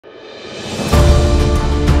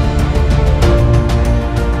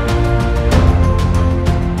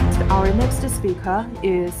Our next speaker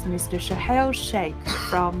is Mr. Sohail Shaikh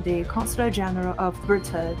from the Counsellor General of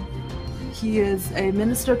Britain. He is a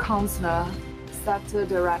Minister Counsellor, Sector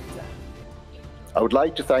Director. I would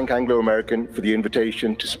like to thank Anglo American for the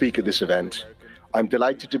invitation to speak at this event. I'm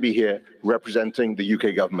delighted to be here representing the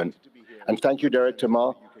UK government. And thank you, Director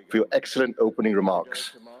Ma, for your excellent opening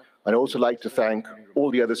remarks. I'd also like to thank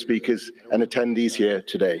all the other speakers and attendees here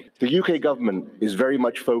today. The UK government is very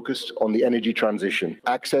much focused on the energy transition.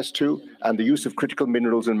 Access to and the use of critical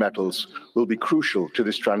minerals and metals will be crucial to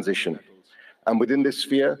this transition. And within this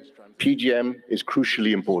sphere, PGM is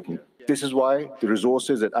crucially important. This is why the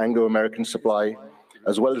resources that Anglo American supply,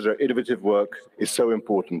 as well as our innovative work, is so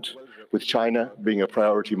important, with China being a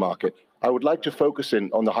priority market. I would like to focus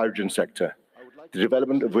in on the hydrogen sector, the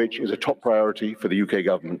development of which is a top priority for the UK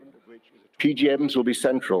government. PGMs will be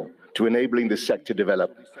central to enabling this sector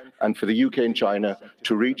develop and for the UK and China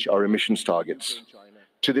to reach our emissions targets.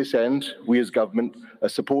 To this end, we as government are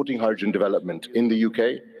supporting hydrogen development in the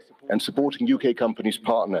UK and supporting UK companies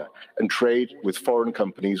partner and trade with foreign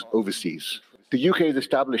companies overseas. The UK has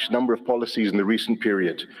established a number of policies in the recent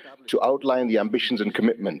period to outline the ambitions and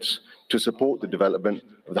commitments to support the development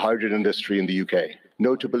of the hydrogen industry in the UK.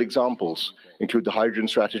 Notable examples include the Hydrogen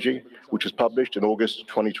Strategy, which was published in August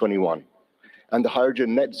 2021, and the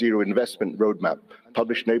Hydrogen Net Zero Investment Roadmap,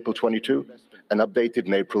 published in April 22 and updated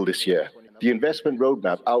in April this year. The investment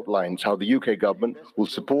roadmap outlines how the UK government will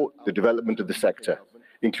support the development of the sector,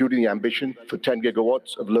 including the ambition for 10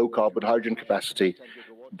 gigawatts of low-carbon hydrogen capacity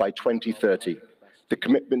by 2030, the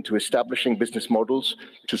commitment to establishing business models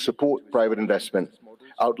to support private investment,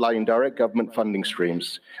 outlining direct government funding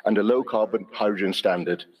streams, and a low-carbon hydrogen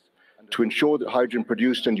standard to ensure that hydrogen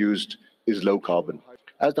produced and used is low-carbon.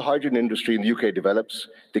 As the hydrogen industry in the UK develops,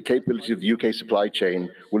 the capability of the UK supply chain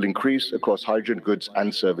will increase across hydrogen goods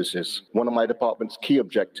and services. One of my department's key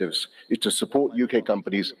objectives is to support UK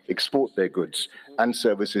companies export their goods and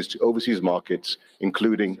services to overseas markets,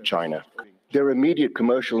 including China. There are immediate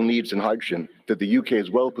commercial needs in hydrogen that the UK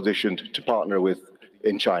is well positioned to partner with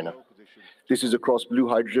in China. This is across blue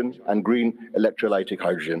hydrogen and green electrolytic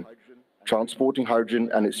hydrogen, transporting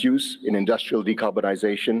hydrogen and its use in industrial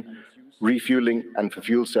decarbonization, refueling, and for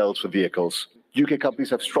fuel cells for vehicles. UK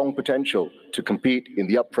companies have strong potential to compete in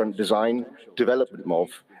the upfront design, development of,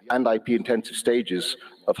 and IP-intensive stages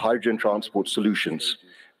of hydrogen transport solutions,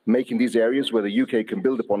 making these areas where the UK can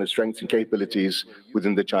build upon its strengths and capabilities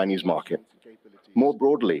within the Chinese market. More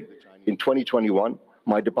broadly, in 2021,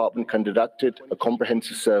 my department conducted a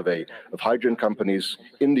comprehensive survey of hydrogen companies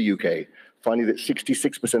in the UK, finding that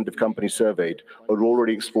 66% of companies surveyed are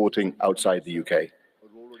already exporting outside the UK.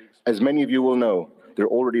 As many of you will know, there are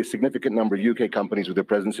already a significant number of UK companies with a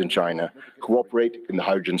presence in China who operate in the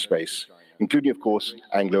hydrogen space, including, of course,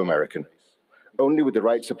 Anglo American. Only with the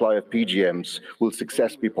right supply of PGMs will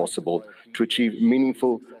success be possible to achieve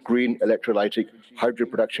meaningful green electrolytic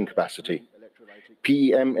hydrogen production capacity.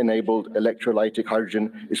 PEM-enabled electrolytic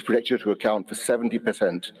hydrogen is projected to account for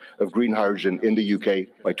 70% of green hydrogen in the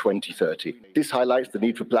UK by 2030. This highlights the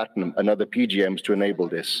need for platinum and other PGMs to enable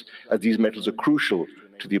this, as these metals are crucial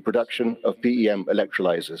to the production of PEM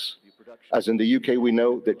electrolyzers. As in the UK, we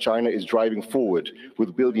know that China is driving forward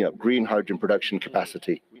with building up green hydrogen production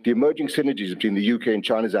capacity. The emerging synergies between the UK and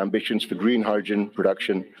China's ambitions for green hydrogen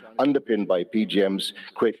production, underpinned by PGMs,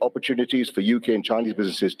 create opportunities for UK and Chinese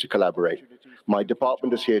businesses to collaborate. My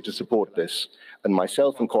department is here to support this, and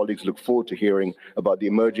myself and colleagues look forward to hearing about the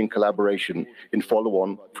emerging collaboration in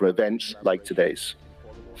follow-on from events like today's.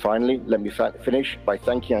 Finally, let me finish by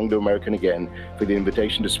thanking Anglo American again for the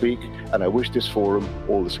invitation to speak, and I wish this forum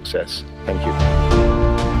all the success. Thank you.